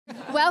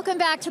Welcome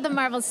back to the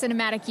Marvel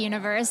Cinematic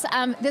Universe.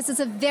 This is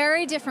a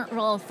very different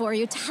role for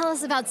you. Tell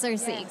us about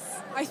Sersi.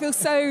 Yes. I feel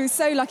so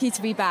lucky to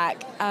be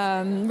back.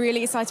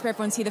 Really excited for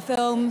everyone to see the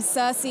film.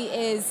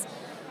 Sersi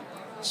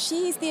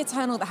she's the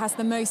Eternal that has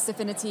the most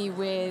affinity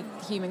with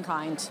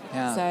humankind.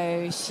 Yeah.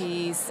 So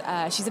she's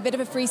a bit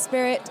of a free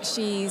spirit.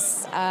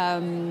 She's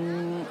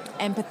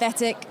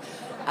empathetic.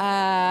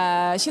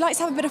 She likes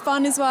to have a bit of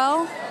fun as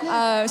well.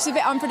 She's a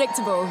bit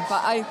unpredictable,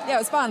 but it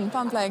was fun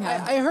playing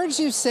her. I heard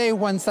you say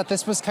once that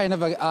this was kind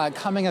of a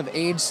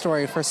coming-of-age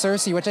story for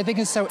Sersi, which I think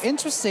is so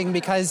interesting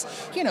because,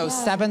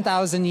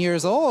 7,000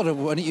 years old,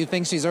 wouldn't you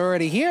think she's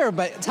already here?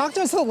 But talk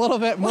to us a little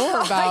bit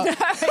more about...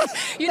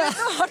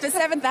 After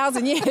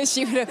 7,000 years,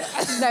 she would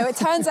have... No, it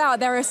turns out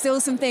there are still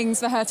some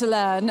things for her to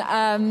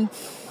learn.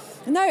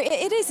 No,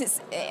 it is.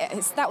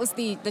 That was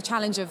the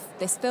challenge of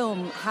this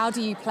film. How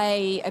do you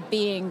play a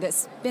being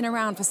that's been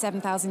around for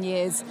 7,000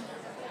 years,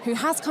 who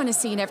has kind of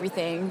seen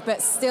everything,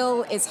 but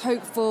still is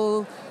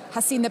hopeful,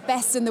 has seen the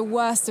best and the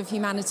worst of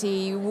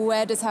humanity?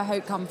 Where does her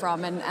hope come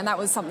from? And that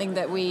was something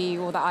that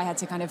I had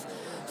to kind of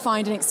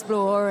find and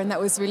explore, and that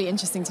was really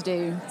interesting to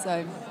do.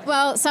 So,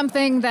 well,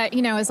 something that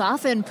is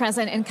often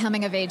present in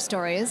coming-of-age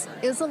stories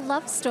is a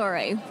love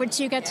story, which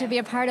you get to be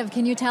a part of.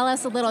 Can you tell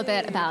us a little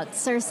bit about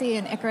Sersi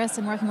and Icarus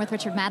and working with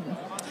Richard Madden?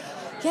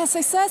 Yeah, so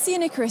Sersi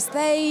and Icarus,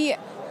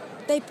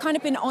 they've kind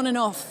of been on and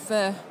off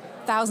for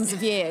thousands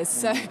of years.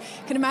 So you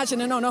can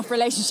imagine an on-off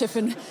relationship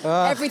and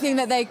everything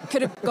that they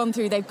could have gone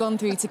through, they've gone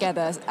through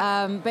together.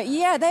 But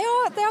yeah, they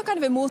are kind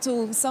of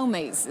immortal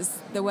soulmates, is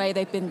the way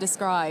they've been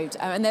described.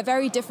 And they're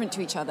very different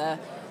to each other,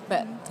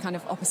 but kind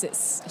of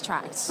opposites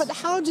attract. But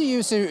how do you,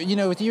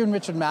 with you and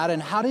Richard Madden,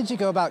 how did you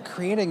go about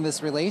creating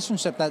this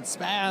relationship that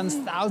spans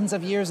thousands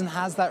of years and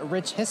has that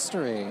rich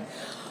history?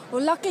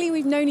 Well, luckily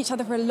we've known each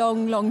other for a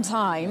long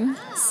time.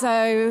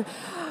 So...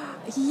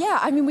 yeah,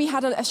 I mean, we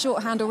had a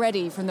shorthand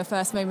already from the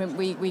first moment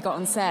we got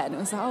on set. And it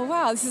was like, oh,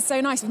 wow, this is so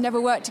nice. We've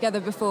never worked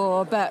together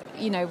before, but,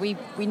 we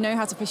know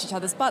how to push each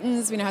other's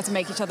buttons. We know how to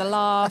make each other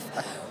laugh.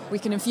 We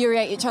can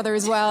infuriate each other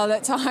as well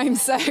at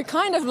times. So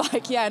kind of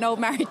like, an old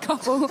married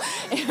couple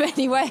in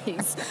many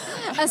ways.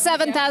 A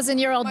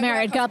 7,000-year-old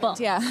married couple.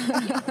 Yeah.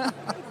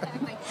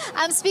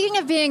 Speaking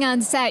of being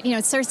on set,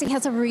 Sersi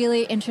has a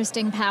really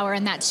interesting power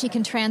in that she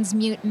can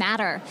transmute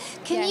matter.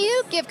 Can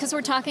you give, because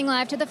we're talking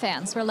live to the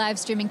fans, we're live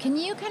streaming, can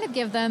you kind of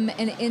give them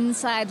an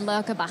inside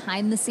look, a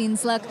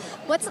behind-the-scenes look?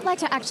 What's it like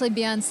to actually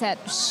be on set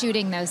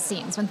shooting those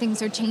scenes when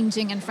things are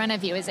changing in front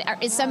of you? Is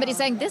somebody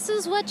saying, this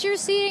is what you're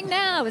seeing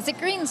now? Is it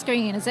green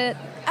screen? Is it...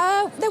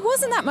 there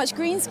wasn't that much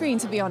green screen,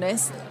 to be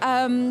honest.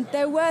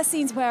 There were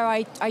scenes where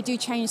I do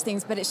change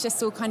things, but it's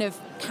just all kind of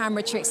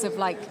camera tricks of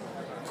like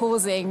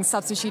pausing,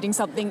 substituting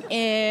something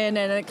in,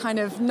 and it kind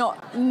of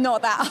not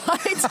that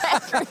high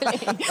tech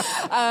really.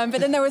 But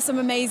then there was some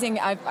amazing.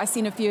 I've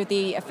seen a few of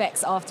the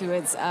effects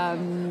afterwards. I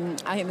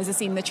think there's a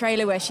scene in the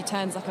trailer where she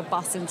turns like a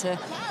bus into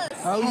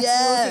petals,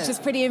 which is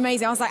pretty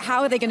amazing. I was like,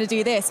 how are they going to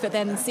do this? But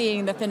then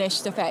seeing the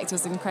finished effect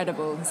was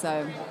incredible.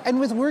 So, and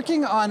with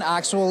working on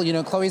actual,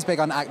 Chloe's big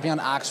on being on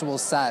actual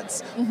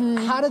sets.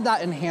 How did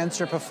that enhance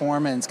your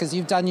performance? Because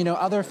you've done,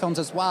 other films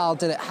as well.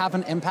 Did it have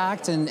an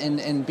impact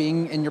in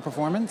being in your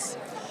performance?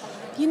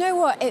 You know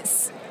what?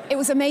 It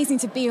was amazing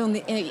to be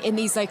in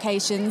these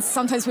locations.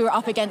 Sometimes we were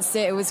up against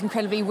it. It was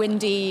incredibly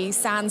windy,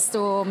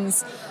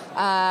 sandstorms,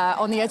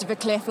 on the edge of a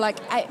cliff. Like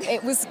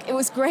it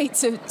was great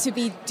to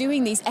be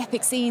doing these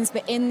epic scenes,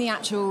 but in the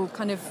actual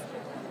kind of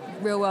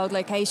real world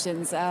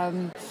locations.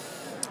 I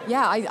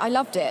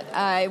loved it.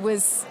 It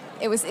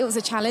was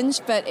a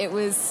challenge, but it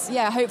was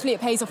hopefully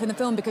it pays off in the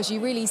film because you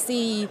really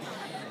see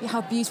how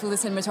beautiful the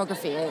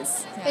cinematography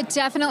is. It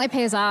definitely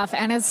pays off,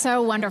 and it's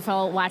so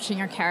wonderful watching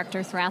your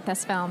character throughout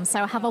this film.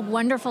 So have a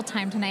wonderful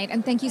time tonight,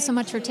 and thank you so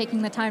much for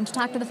taking the time to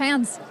talk to the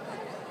fans.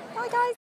 Bye, guys.